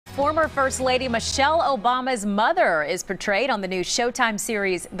Former First Lady Michelle Obama's mother is portrayed on the new Showtime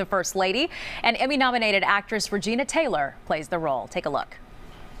series The First Lady, and Emmy-nominated actress Regina Taylor plays the role. Take a look.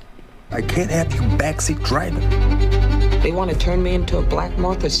 I can't have you backseat driving. They want to turn me into a Black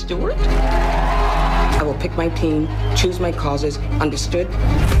Martha Stewart? I will pick my team, choose my causes, understood?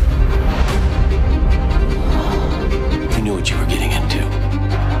 You knew what you were getting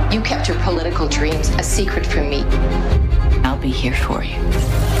into. You kept your political dreams a secret from me. I'll be here for you.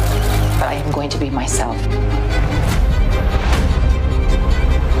 But I am going to be myself.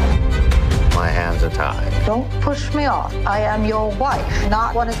 My hands are tied. Don't push me off. I am your wife,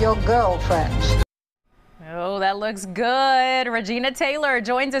 not one of your girlfriends. Oh, that looks good. Regina Taylor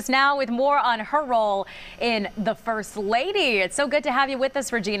joins us now with more on her role in The First Lady. It's so good to have you with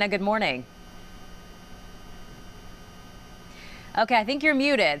us, Regina. Good morning. Okay, I think you're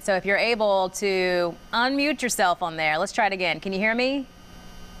muted, so if you're able to unmute yourself on there. Let's try it again. Can you hear me?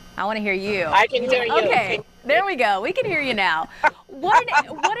 I want to hear you. I can hear you. Okay, there we go. We can hear you now. What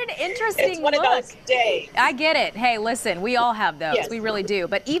an interesting It's one look. of those days. I get it. Hey, listen, we all have those. Yes. We really do.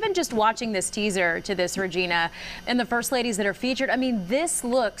 But even just watching this teaser to this, Regina, and the first ladies that are featured, I mean, this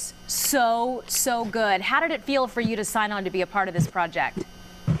looks so good. How did it feel for you to sign on to be a part of this project?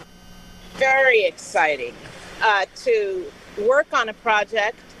 Very exciting to work on a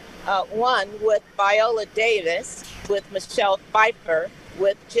project, one with Viola Davis, with Michelle Pfeiffer,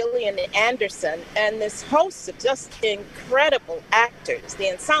 with Gillian Anderson, and this host of just incredible actors.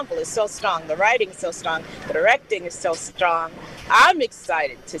 The ensemble is so strong, the writing is so strong, the directing is so strong. I'm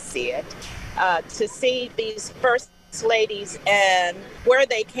excited to see it, to see these first ladies and where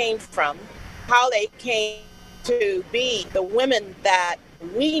they came from, how they came to be the women that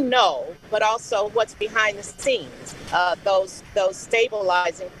we know, but also what's behind the scenes, those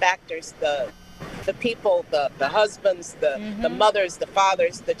stabilizing factors, the people, the husbands, the mothers, the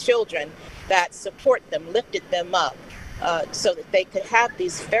fathers, the children that support them, lifted them up so that they could have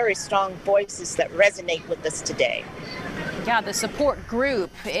these very strong voices that resonate with us today. Yeah, the support group,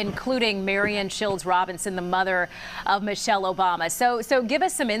 including Marian Shields Robinson, the mother of Michelle Obama. So give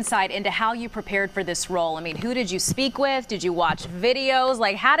us some insight into how you prepared for this role. I mean, who did you speak with? Did you watch videos?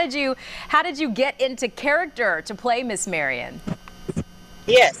 Like, how did you get into character to play Miss Marian?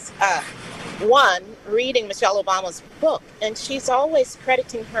 Yes, one, reading Michelle Obama's book, and she's always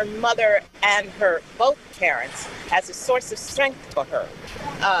crediting her mother and her both parents as a source of strength for her.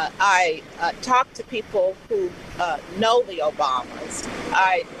 I talked to people who know the Obamas.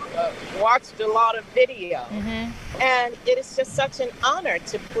 I watched a lot of video, and it is just such an honor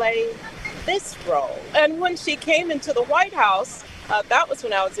to play this role. And when she came into the White House, that was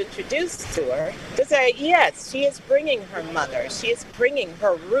when I was introduced to her, to say, yes, she is bringing her mother, she is bringing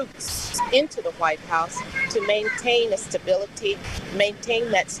her roots into the White House to maintain a stability, maintain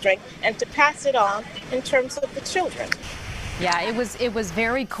that strength, and to pass it on in terms of the children. Yeah, it was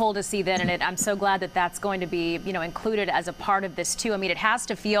very cool to see that, and I'm so glad that that's going to be, you know, included as a part of this too. I mean, it has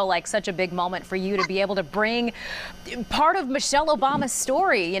to feel like such a big moment for you to be able to bring part of Michelle Obama's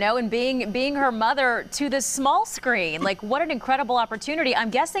story, you know, and being her mother to the small screen. Like, what an incredible opportunity. I'm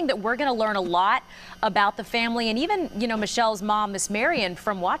guessing that we're going to learn a lot about the family and even, you know, Michelle's mom, Miss Marian,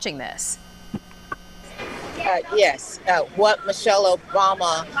 from watching this. Yes, what Michelle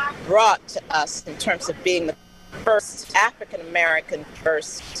Obama brought to us in terms of being the first African-American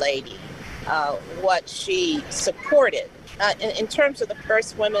first lady, what she supported. In terms of the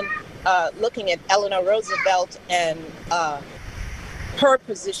first women, looking at Eleanor Roosevelt and her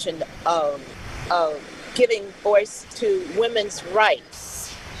position of giving voice to women's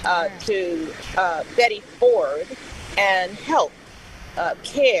rights, to Betty Ford and health,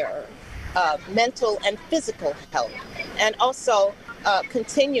 care, mental and physical health, and also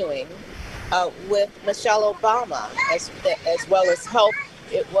continuing with Michelle Obama, as well as health.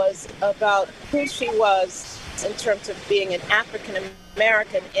 It was about who she was in terms of being an African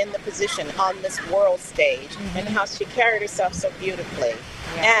American in the position on this world stage, and how she carried herself so beautifully,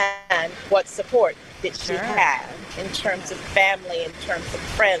 and what support did she have in terms of family, in terms of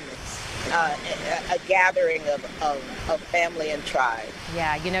friends. A gathering of family and tribe.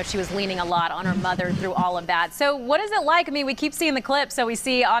 Yeah, you know, she was leaning a lot on her mother through all of that. So what is it like? I mean, we keep seeing the clips. So we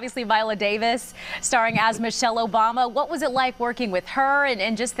see, obviously, Viola Davis starring as Michelle Obama. What was it like working with her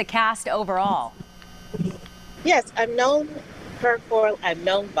and just the cast overall? Yes, I've known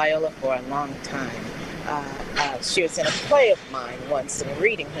Viola for a long time. She was in a play of mine once and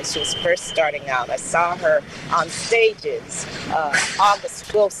reading when she was first starting out. I saw her on stages,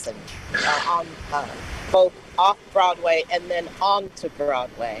 August Wilson, on both off-Broadway and then on to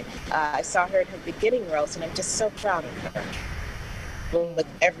Broadway. I saw her in her beginning roles, and I'm just so proud of her. with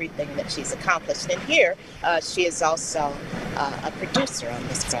everything that she's accomplished. And here, she is also a producer on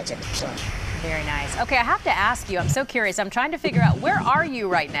this project as well. Very nice. Okay, I have to ask you, I'm so curious. I'm trying to figure out, where are you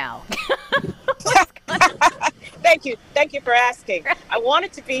right now? Thank you for asking. I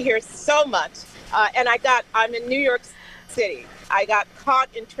wanted to be here so much, and I'm in New York City. I got caught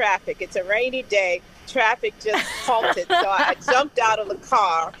in traffic. It's a rainy day. Traffic just halted, so I jumped out of the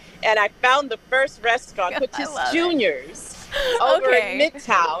car and I found the first restaurant, which is Junior's over in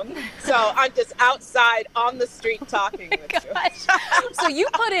Midtown. So I'm just outside on the street talking with you. So you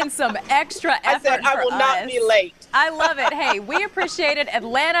put in some extra effort. I said I will not be late. I love it. Hey, we appreciate it.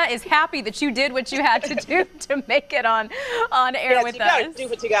 Atlanta is happy that you did what you had to do to make it on air with us. You got to do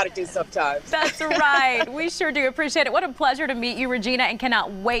what you got to do sometimes. That's right. We sure do appreciate it. What a pleasure to meet you, Regina, and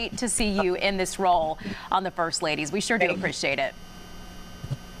cannot wait to see you in this role on the First Ladies. We sure do appreciate it.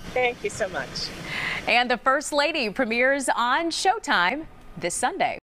 Thank you so much. And the First Lady premieres on Showtime this Sunday.